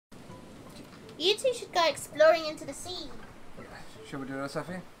You two should go exploring into the sea. Should we do that,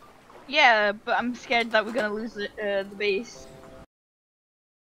 Safi? Yeah, but I'm scared that we're gonna lose the base.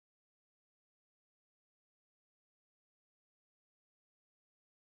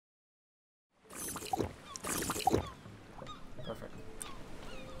 Perfect.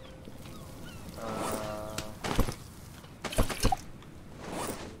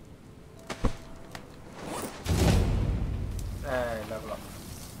 Hey, level up.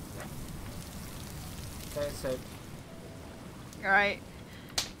 Okay, saved. Alright.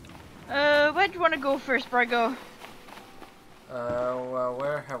 Where do you want to go first, Braigar? Well,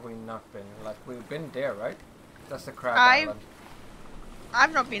 where have we not been? Like, we've been there, right? That's the crab I've island.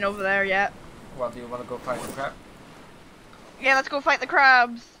 I've not been over there yet. Well, do you want to go fight the crab? Yeah, let's go fight the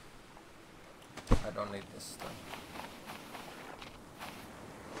crabs. I don't need this stuff.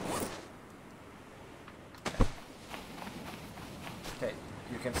 Okay,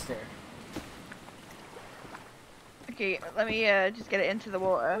 you can steer. Okay, let me just get it into the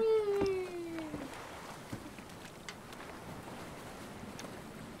water.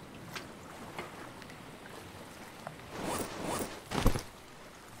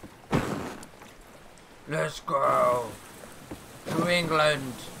 Let's go to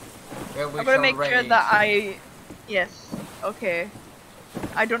England. Where we I'm gonna shall make sure raid. that yes, okay.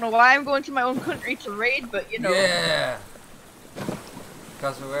 I don't know why I'm going to my own country to raid, but you know. Yeah.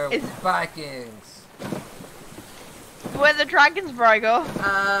 Because we're Vikings. Where the dragons, Braigar?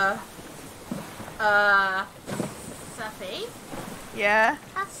 Safi? Yeah.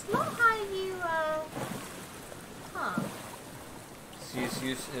 That's not how you, huh. She's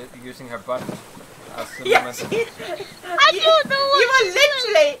using her butt as a Yes, momentum. I don't know what you were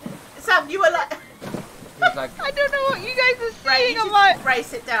literally, Sam, you were like... He's like, I don't know what you guys are Right, saying. you I'm should like, brace,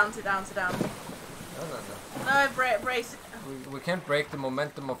 sit down, sit down, sit down. no. No, brace it. We can't break the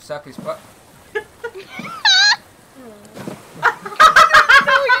momentum of Sappy's butt. I don't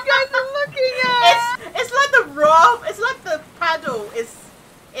know what you guys are looking at. It's like the rope, it's like the paddle is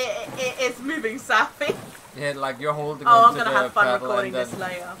moving Safi. Yeah, like you're holding Oh, I'm onto gonna the have fun paddle recording and this then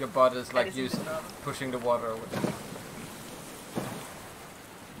later. your butt is like Edit this out. pushing the water away.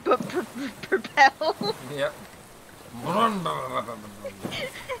 But propel. Yep.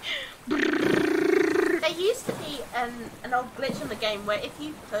 There used to be an old glitch in the game where if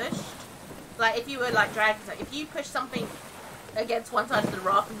you pushed, like if you were like dragging something, if you push something against one side of the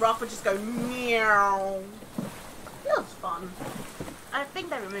raft would just go meow. It was fun. I think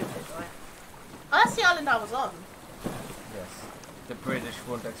they removed it, right? Oh, that's the island I was on. Yes. The British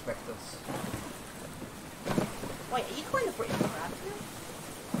won't expect us. Wait, are you calling a British crab?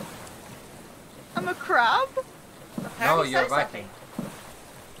 I'm a crab. No, Apparently you're a so, Viking.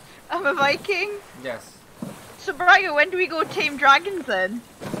 I'm a Viking. Yes. So Braigar, when do we go tame dragons then?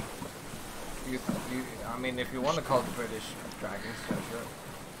 I mean, if you want to call the British dragons, then sure.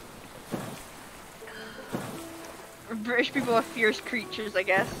 British people are fierce creatures, I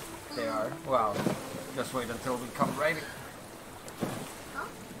guess. They are. Well, just wait until we come raiding. Huh?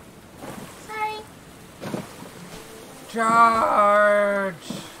 Sorry.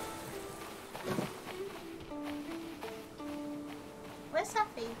 Charge! Where's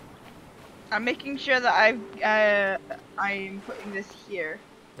Safi? I'm making sure that I'm putting this here.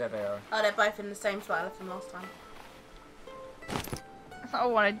 There they are. Oh, they're both in the same spot I left them last time. That's not what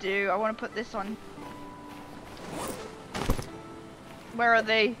I want to do. I want to put this on. Where are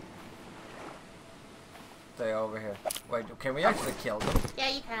they? They're over here. Wait, can we actually kill them? Yeah,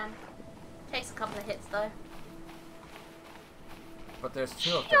 you can. Takes a couple of hits though. But there's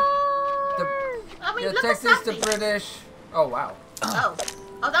two of them. I mean, Yeah, look at take this to Safi. British. Oh, wow. Oh,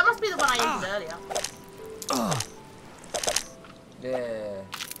 that must be the one I used earlier. Yeah.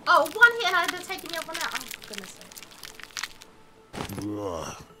 Oh, one hit and I'd have taken the other one out. Oh, for goodness sake.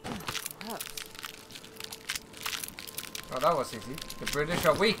 Oh, that was easy. The British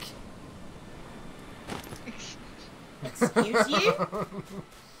are weak. Excuse you?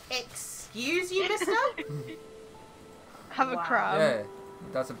 Excuse you, mister? Have a Wow. crab. Yeah,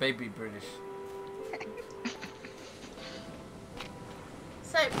 that's a baby British.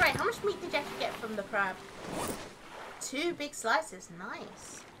 So, Bray, how much meat did you have to get from the crab? 2 big slices.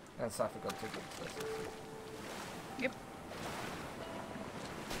 Nice. And Safi got 2 big slices. Yep.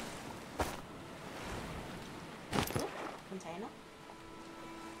 Ooh, container.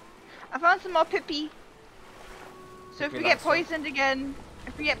 I found some more pippy. So if Pippy we get lasso. poisoned again,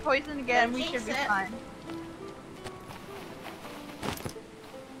 Don't we jinx should be it. fine.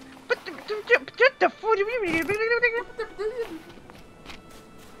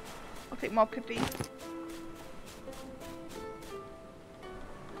 I'll take more pippy.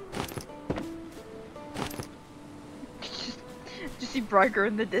 see Braigar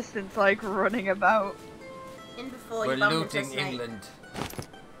in the distance, like, running about. In before We're you bump into a looting snake. England.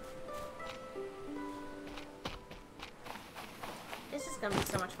 This is gonna be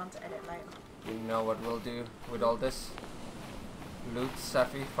so much fun to edit later. You know what we'll do with all this? Loot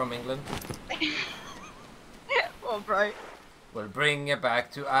Sapphire from England. Oh, Bri. We'll bring you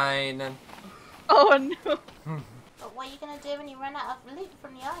back to Ireland. Oh no. But what are you gonna do when you run out of loot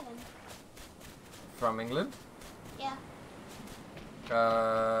from the island? From England? Yeah.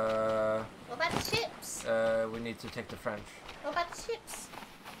 What about the ships? We need to take the French. What about the ships?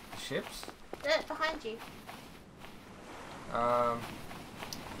 Ships? They're behind you.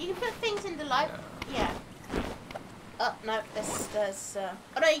 You can put things in the light. Yeah. Oh no, there's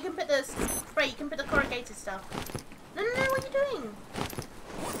oh no, you can put the spray. You can put the corrugated stuff. No, what are you doing?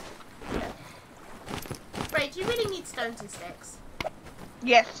 Spray, do you really need stones and sticks?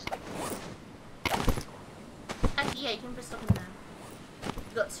 Yes. Actually, yeah, you can put stuff in there.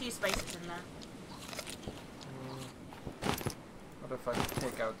 You've got 2 spaces in there. What if I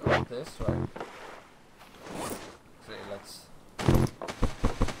take out all this, right? See, let's...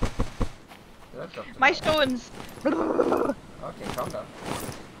 Did I drop the My knife? stones. Okay, calm down.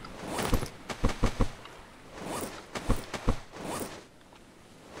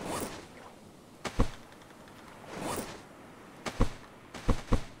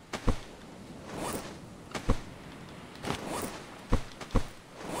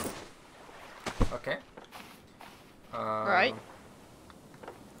 Okay. Right.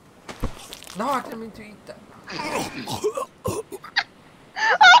 No, I didn't mean to eat that. Oh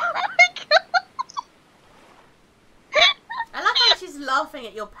my god. I like how she's laughing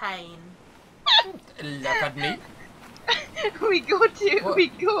at your pain. Laugh at me. We got it. What? We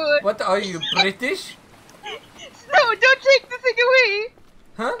got it. What are you, British? No, don't take the thing away.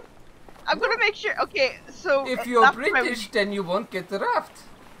 Huh? I'm gonna make sure. Okay, so If you're that's what I British, then you won't get the raft.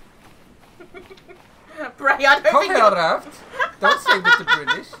 Bray, I don't Come think here, you're... raft. Don't say with the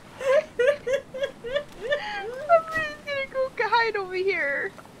British. I'm just gonna go hide over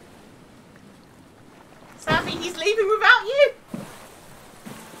here. Sappy, he's leaving without you.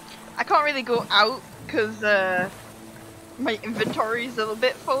 I can't really go out because my inventory is a little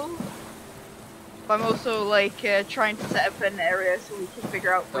bit full. But I'm also like trying to set up an area so we can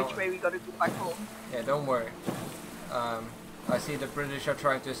figure out which way we gotta go back home. Yeah, don't worry. I see the British are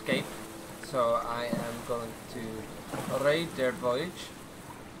trying to escape, so I am going to raid their voyage.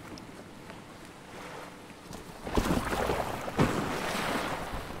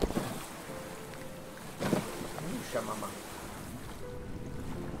 Shamama.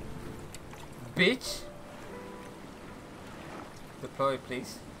 Bitch! Deploy,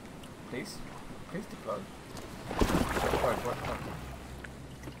 please. Please. Please deploy. What?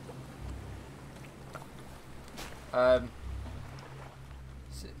 Okay.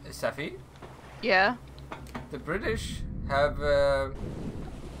 Safi, Yeah. the British have a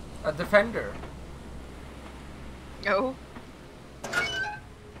defender. No.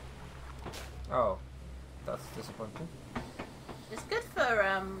 Oh, that's disappointing. It's good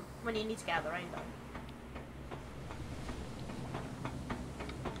for when you need to get out of the rain, though.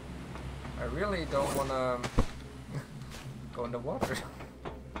 I really don't wanna go in the water.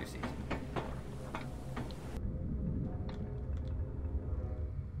 You see.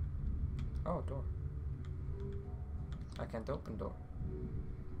 Oh, door. I can't open door.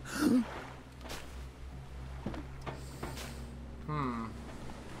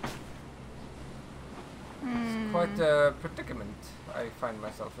 It's quite a predicament I find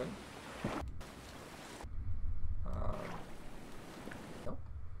myself in. No.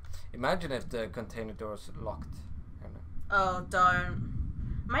 Imagine if the container door is locked. Oh, don't.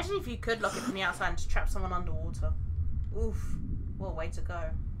 Imagine if you could lock it from the outside and just trap someone underwater. Oof. What a way to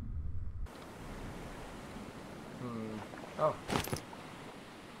go. Oh. Is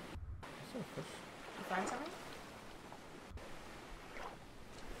there a fish? You find something?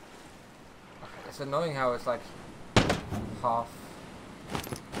 It's annoying how it's like half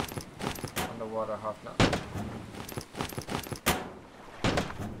underwater, half not.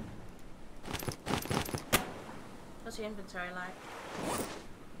 What's your inventory like?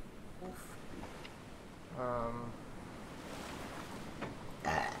 Oof.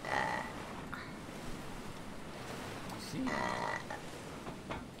 See?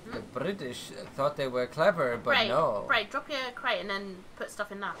 The British thought they were clever, but Bray, no. Bray, drop your crate and then put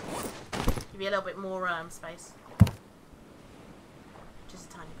stuff in that. Give you a little bit more space. Just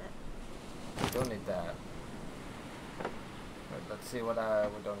a tiny bit. We don't need that. Wait, let's see what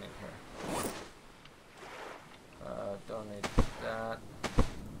we don't need here. Don't need that.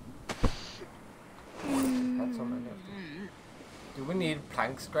 Had so many of them. Do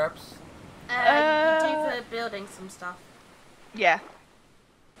plank scraps? You do for building some stuff. Yeah.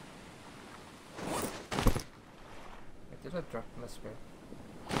 Did I drop my spear?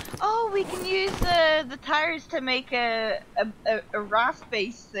 Oh, we can use the tires to make a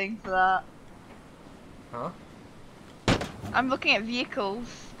raft-based thing for that. Huh? I'm looking at vehicles.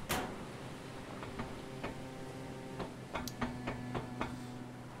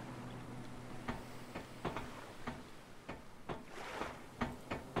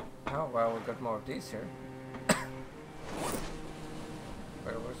 Oh, well, we got more of these here.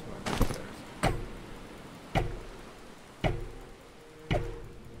 Where was my stairs?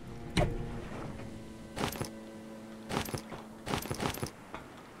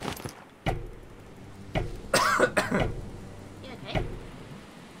 You okay?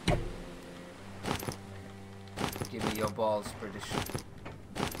 Give me your balls, British.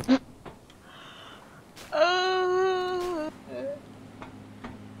 Oh.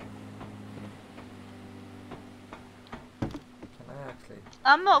 Can I actually?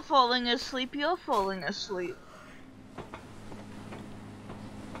 I'm not falling asleep. You're falling asleep.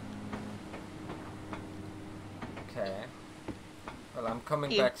 Okay. Well, I'm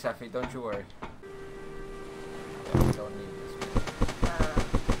coming Here. back, Safi. Don't you worry. Yeah, we don't need this.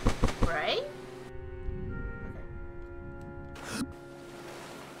 Bray? Okay.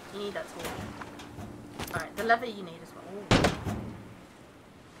 You need that tool. Alright, the lever you need as well. Ooh.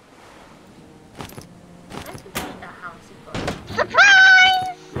 Let's complete a house you've got.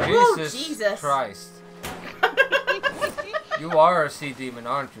 Surprise! Oh, Jesus, Jesus. Christ. You are a sea demon,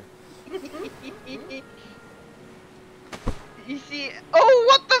 aren't you? You see? Oh,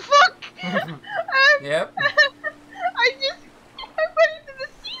 what the fuck? Yep. I went into the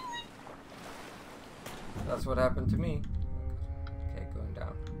ceiling. That's what happened to me. Okay, going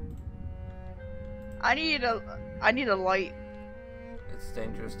down. I need a light. It's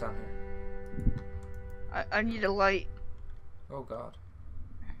dangerous down here. I need a light. Oh god.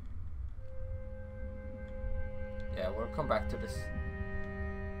 Yeah, we'll come back to this.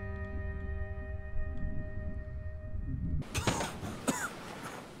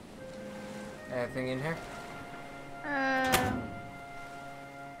 Anything in here?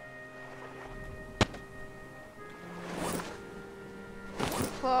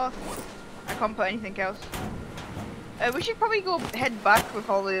 Cloth. I can't put anything else. We should probably go head back with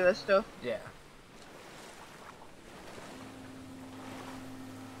all the other stuff. Yeah.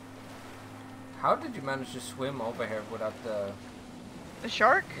 How did you manage to swim over here without the... The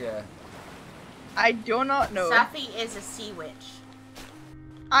shark? Yeah. I do not know. Safi is a sea witch.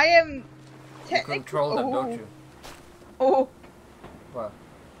 I am You technically. control them, don't you? Oh, What?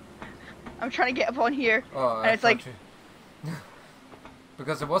 I'm trying to get up on here, Oh, and it's like. you...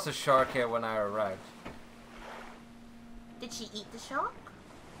 Because there was a shark here when I arrived. Did she eat the shark?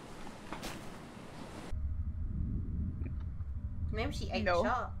 Maybe she ate No. the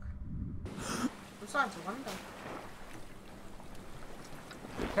shark. I'm starting to wonder.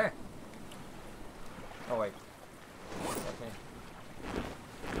 Okay. Oh wait. Let me.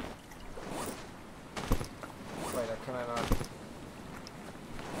 Wait, I cannot.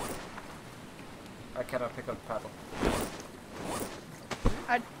 I cannot pick up the paddle.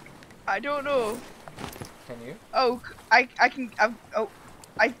 I don't know. Can you? Oh, I can. Oh,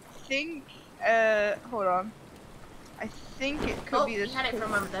 I think. Hold on. I think it could be You this. had it for a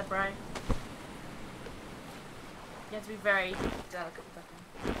moment there, Brian. You have to be very delicate with that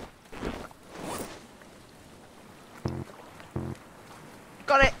one.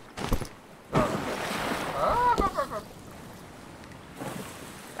 Got it.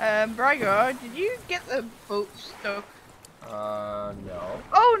 Braigar, did you get the boat stuck? No.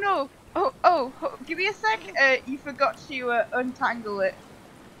 Oh no! Oh, give me a sec. You forgot to untangle it.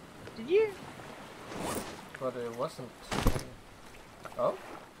 Did you? But it wasn't. Oh?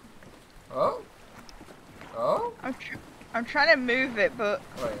 Oh? Oh? I'm trying to move it, but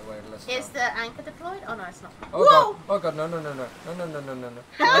Wait, let's Is the anchor deployed? Oh no, it's not. Oh god, oh god, no.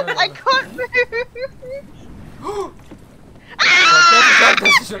 I can't move.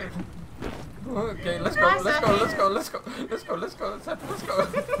 Okay, let's go.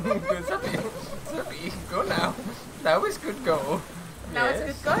 Seppi, go now. Now is good go. Now it's a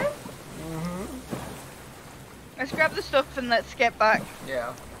good go? Let's grab the stuff and let's get back.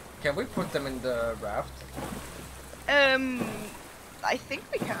 Yeah. Can we put them in the raft? I think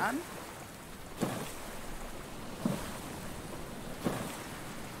we can.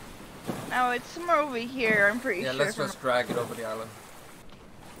 Now it's somewhere over here, I'm pretty sure. Yeah, let's just drag it over the island.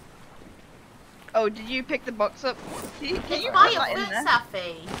 Oh, did you pick the box up? Can you Buy put your that in foot, there?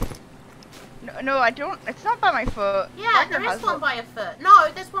 Safi. No, I don't. It's not by my foot. Yeah, Braigar there has is one it. by your foot.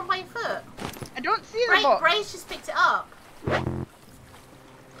 No, there's one by your foot. I don't see the box. Bray's just picked it up.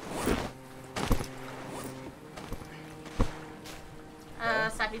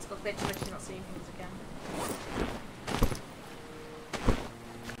 Sappy's got glitch, but she's not seeing things again.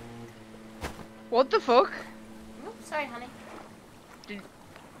 What the fuck? Oh, sorry, honey.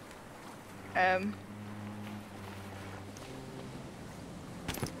 And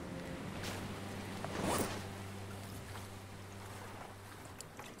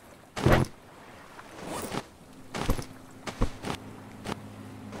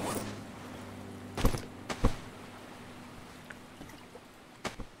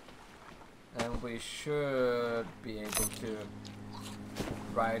we should be able to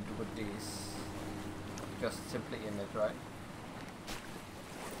ride with these. Just simply in it, right?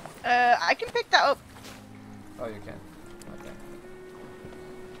 I can pick that up. Oh, you can. Okay.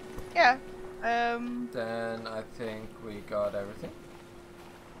 Yeah. Then I think we got everything.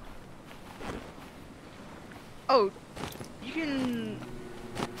 Oh, you can.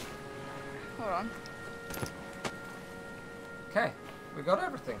 Hold on. Okay, we got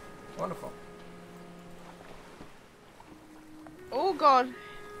everything. Wonderful. Oh god.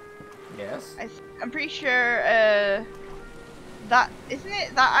 Yes. I'm pretty sure. That isn't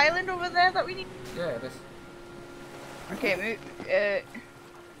it. That island over there that we need. Yeah, it is. Okay, move.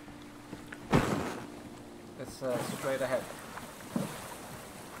 It's straight ahead.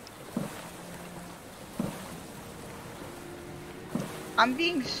 I'm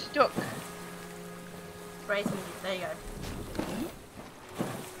being stuck. Bray's moving. There you go.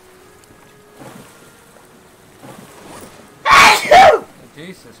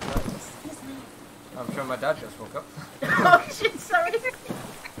 Jesus Christ. Excuse me. I'm sure my dad just woke up. Oh shit, sorry.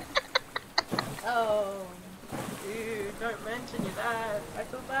 Oh, dude, don't mention your dad. I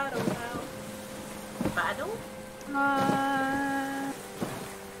feel bad now. Battle?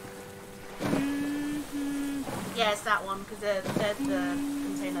 Yeah, it's that one, because there's the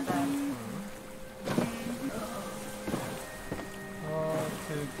container there. All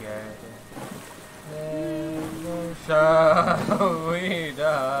together, never shall we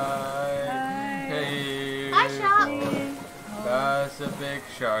die. Hey, Hi, Shark. that's a big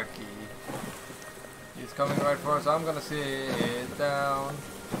sharky. He's coming right for us. I'm gonna sit down.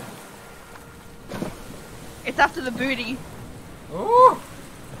 It's after the booty. Ooh!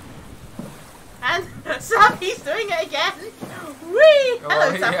 And Sappy's doing it again. Whee! Hello,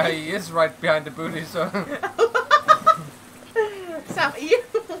 Oh, Sappy. yeah, he is right behind the booty, so Sappy,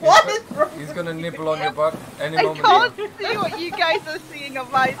 what is wrong? he's gonna nibble on your butt any I moment. can't see what you guys are seeing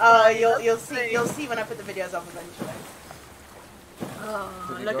on my Oh, side. you'll That's the see thing. you'll see when I put the videos up eventually. Oh,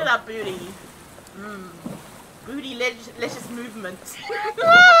 Did he look go? at that booty. Bootylicious movement.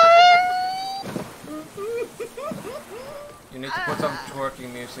 You need to put some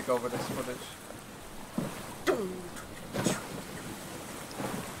twerking music over this footage.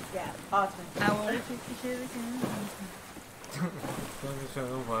 Yeah, awesome. I want to take the shit again.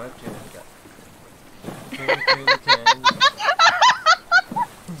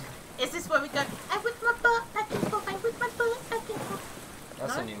 Is this where we go? I whip my butt back and forth. I whip my butt back and forth.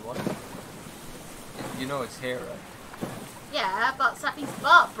 That's No? a new one. You know it's here, right? Yeah, but Sappy's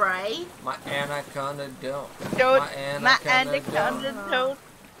butt, Bray. My anaconda don't. Don't. My My anaconda don't.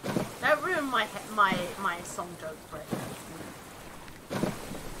 Don't ruin my song joke, Bray.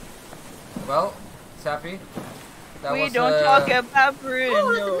 Well, Sappy, that We was don't talk about Oh, look, the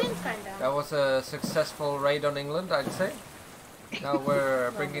Bruno. moon's going down. that was a successful raid on England, I'd say. Now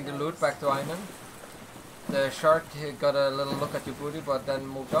we're bringing the loot back to Ireland. The shark got a little look at your booty, but then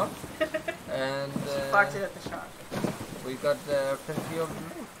moved on. And Farted at the shark. we got plenty of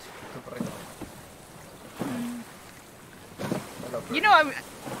loot to bring. Hello, You know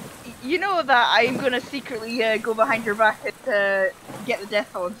You know that I'm gonna secretly go behind your back and get the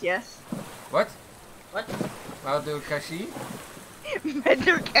death odds. Yes. What? What? Maudu Kashi?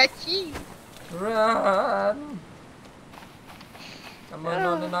 Mendokachi. Run! I'm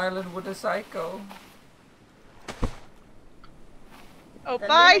on an island with a psycho. Oh, The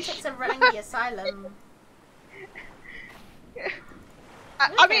bye. lunatics are running the asylum.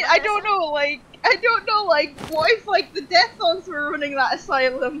 I mean, I don't know, like, what if, like, the death odds were running that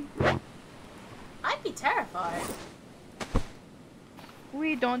asylum? I'd be terrified.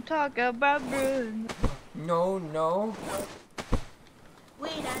 We don't talk about Bruno. No, no. We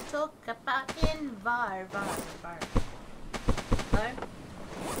don't talk about var. No? That's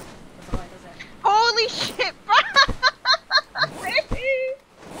all right, is it? Holy shit, bro!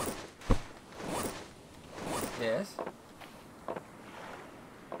 Yes.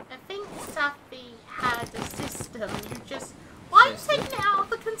 I think Sappy had a system. You just... Why are you taking it out of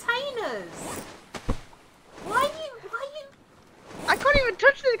the containers? Why are you... I couldn't even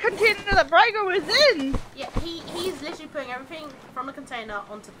touch the container that Braigar was in! Yeah, he's literally putting everything from the container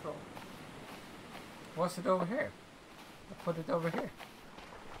onto the floor. What's it over here? I put it over here.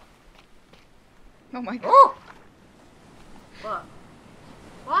 Oh my god. Oh! What?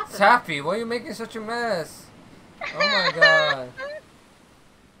 What happened? Sappy, why are you making such a mess? Oh my god.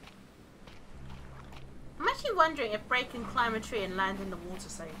 I'm actually wondering if Bray can climb a tree and land in the water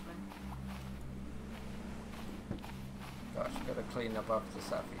safely. Gosh, gotta clean up after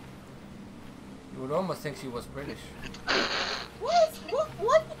Sappy. You would almost think she was British. What?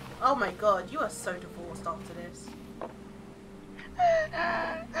 What? Oh my god, you are so divorced after this.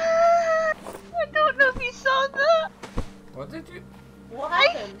 I don't know if you saw that. What did you... What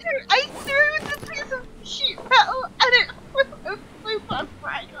happened? I threw the piece of sheet metal and it flew on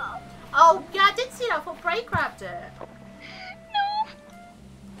Braigar. Oh, yeah, I did see that. I thought Bray grabbed it. No.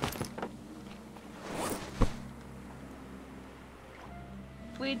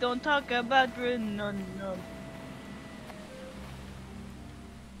 We don't talk about no.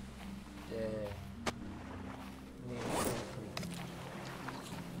 Yeah.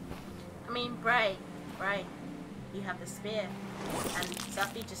 I mean, Bray, you have the spear, and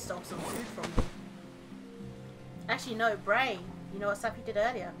Sappy just stole some food from you. Actually, no, Bray, you know what Sappy did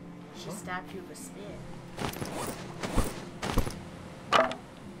earlier? She stabbed you with a spear.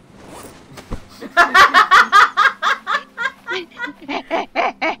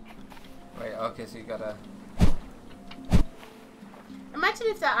 Wait, okay, so you gotta... Imagine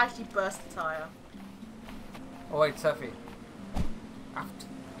if that actually burst the tire. Oh wait, Sappy. Out.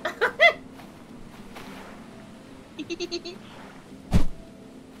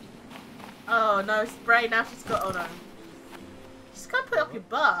 Oh no, Bray, now she's got... Oh no. She's gonna put it up your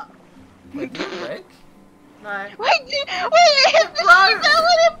butt. Wait, did it break? No. Wait, it hit the broke. seat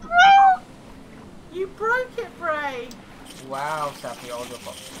and it broke! You broke it, Bray. Wow, Sappy, all your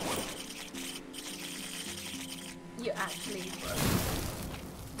fault. You actually broke.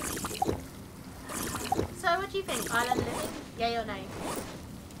 So, what do you think? Island living? Yay or nay?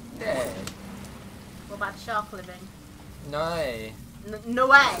 Yeah. What about shark living? No. No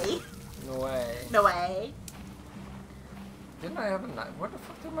way. No way. No way. Didn't I have a knife? Where the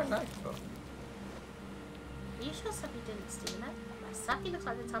fuck did my knife go? Are you sure Sappy didn't steal it? Like, Sappy looks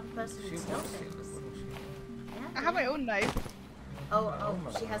like the type of person She who would steals steal it, things. wouldn't she? Yeah. I have my own knife. Oh, Oh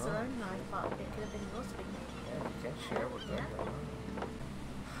my she has her God. own knife, but it could have been yours to begin with. Yeah, you can't share with Yeah. them.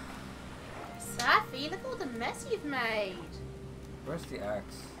 Sappy, look at all the mess you've made. Where's the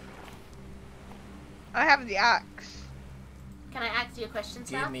axe? I have the axe. Can I ask you a question,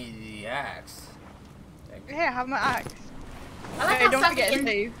 Sappy? Give me the axe. Thank you. Here, I have my axe. I like Hey, how don't Sappy forget to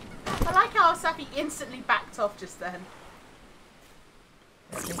save. I like how Sappy instantly backed off just then.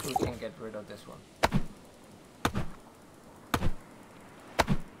 I think we can get rid of this one.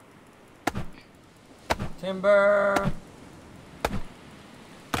 Timber!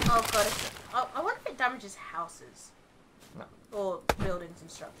 Oh god, I wonder if it damages houses. No. Or buildings and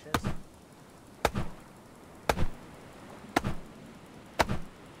structures.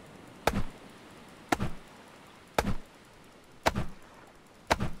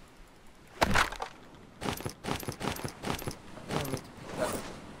 I think I need to pick that up.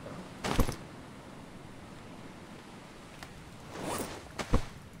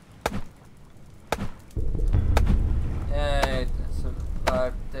 Yeah,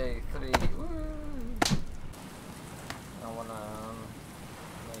 survived day 3. Woo! I wanna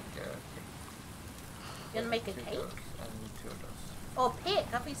make a cake. You gonna make a Two cake? those and 2 of those. Or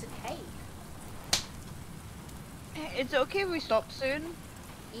pick, I piece of cake. It's okay we stop soon.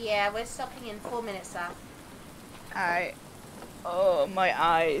 Yeah, we're stopping in 4 minutes, Sap. Alright. Oh, my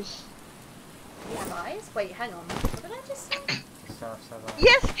eyes. You have eyes? Wait, hang on. What did I just say? Survive.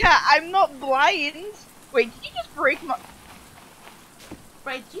 Yes, Cat, I'm not blind. Wait, did you just break my...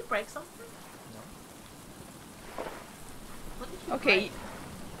 Bray, did you break something? No. What did you Okay. break?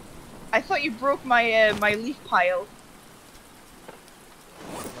 I thought you broke my my leaf pile.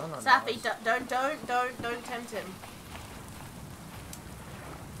 No, Sappy, it's- don't tempt him.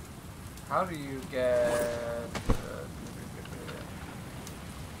 How do you get...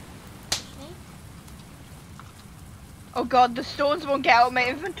 Oh god, the stones won't get out of my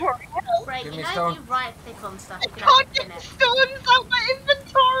inventory. Help! Bray, Give you me know stone. if you right click on stuff, I you can can't actually get spin the it. stones out my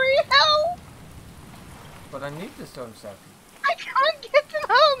inventory. Help! But I need the stone, Sappy. I can't get them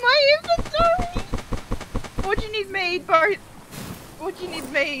out of my inventory. What do you need made, Bart? What do you need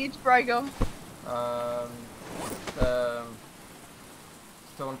made, Braigar? The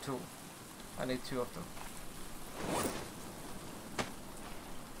stone tool. I need 2 of them.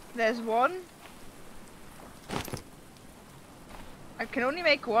 There's one. I can only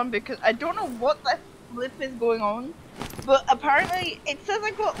make one because I don't know what the flip is going on, but apparently it says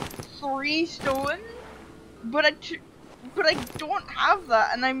I got 3 stone, but I don't have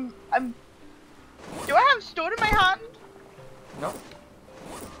that, and I'm. Do I have stone in my hand? No.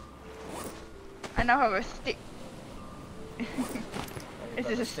 I now have a stick. This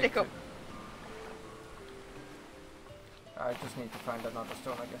is a stick up. I just need to find another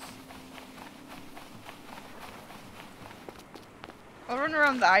stone, I guess. I'll run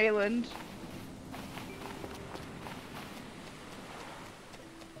around the island.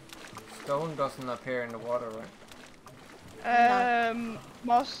 Stone doesn't appear in the water, right?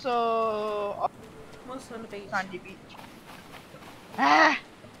 Also on the beach. sandy beach. Ah!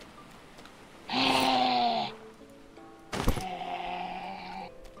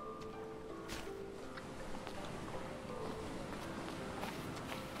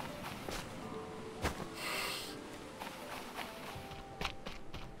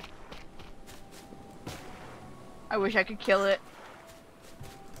 I wish I could kill it.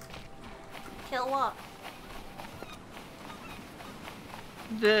 Kill what?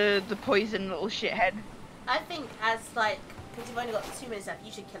 The poison little shithead. I think as like, because you've only got 2 minutes left,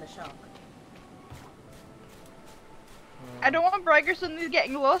 you should kill a shark. I don't want Braigar suddenly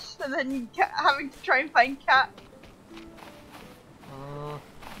getting lost and then having to try and find Cat. I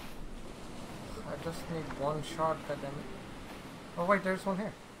just need 1 shark, goddammit. Oh wait, there's one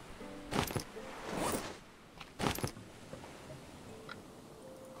here.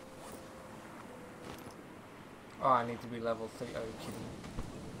 Oh, I need to be level 3. Are you kidding me?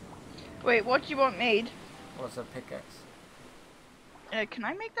 Wait, what do you want made? What's a pickaxe? Can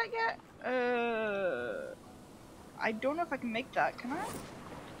I make that yet? I don't know if I can make that, can I?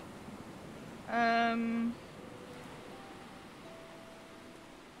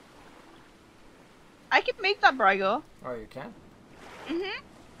 I can make that, Braigar. Oh, you can?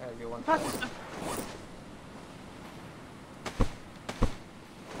 Mm-hmm. You want Pass that? the stuff.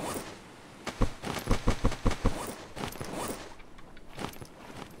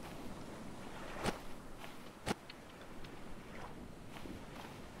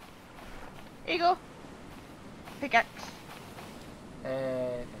 Here you go. Pickaxe.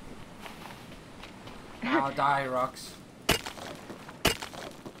 Now die, rocks.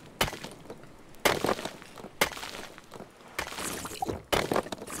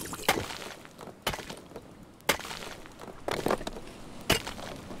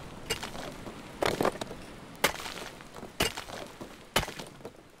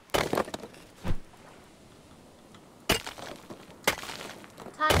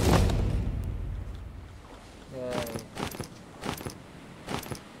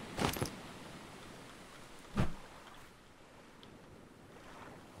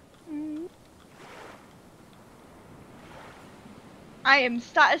 I am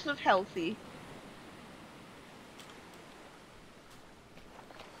status of healthy.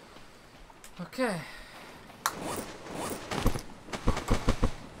 Okay.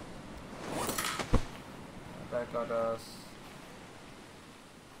 That got us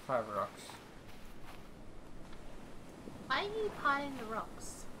 5 rocks. Why are you piling the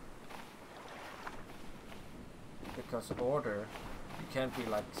rocks? Because order, you can't be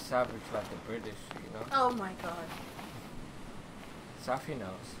like savage like the British, you know? Oh my god. Safi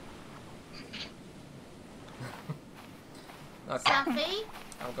knows. Okay, Safi?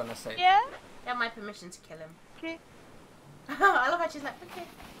 I'm gonna say. Yeah? You have my permission to kill him. Okay. I love how she's like, okay.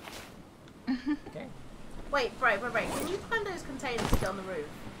 Okay. Wait, Bray. Can you find those containers to get on the roof?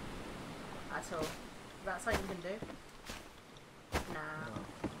 At all? That's something you can do? Nah. No.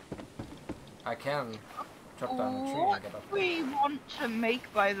 I can chop down a tree What and get up do we want to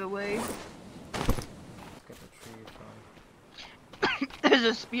make, by the way? Let's get the tree from. There's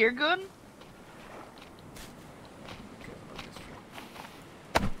a spear gun? Okay, put this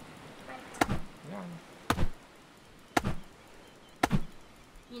tree. Right. Yeah.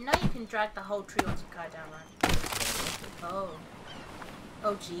 You know you can drag the whole tree once you cut it down, right? Oh.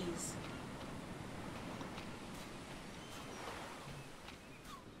 Oh, jeez.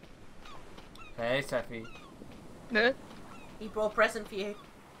 Hey, Safi. No. He brought a present for you.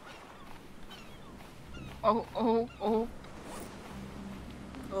 Oh.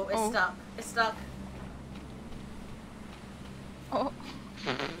 Oh, it's Oh. stuck. It's stuck. Oh.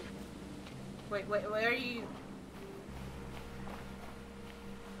 Wait, where are you?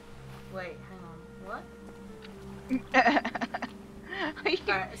 Wait, hang on. What?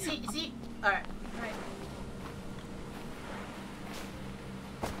 Alright, see? Alright.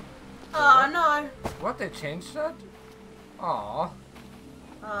 Oh no, What, they changed that? Aww.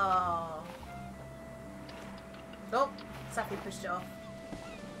 Oh. Oh, Sappy pushed it off.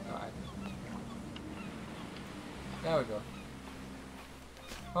 Alright. There we go.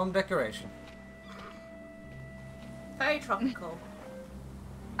 Home decoration. Very tropical.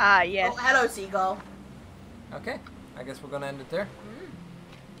 Ah, yes. Oh, hello, seagull. Okay, I guess we're gonna end it there.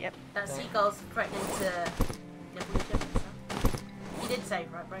 Yep. That Thank- seagull's threatening to nibble each other and stuff. You did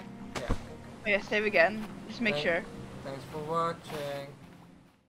save, right, bro? Yeah. Oh, yeah, save again. Just make Thank- sure. Thanks for watching.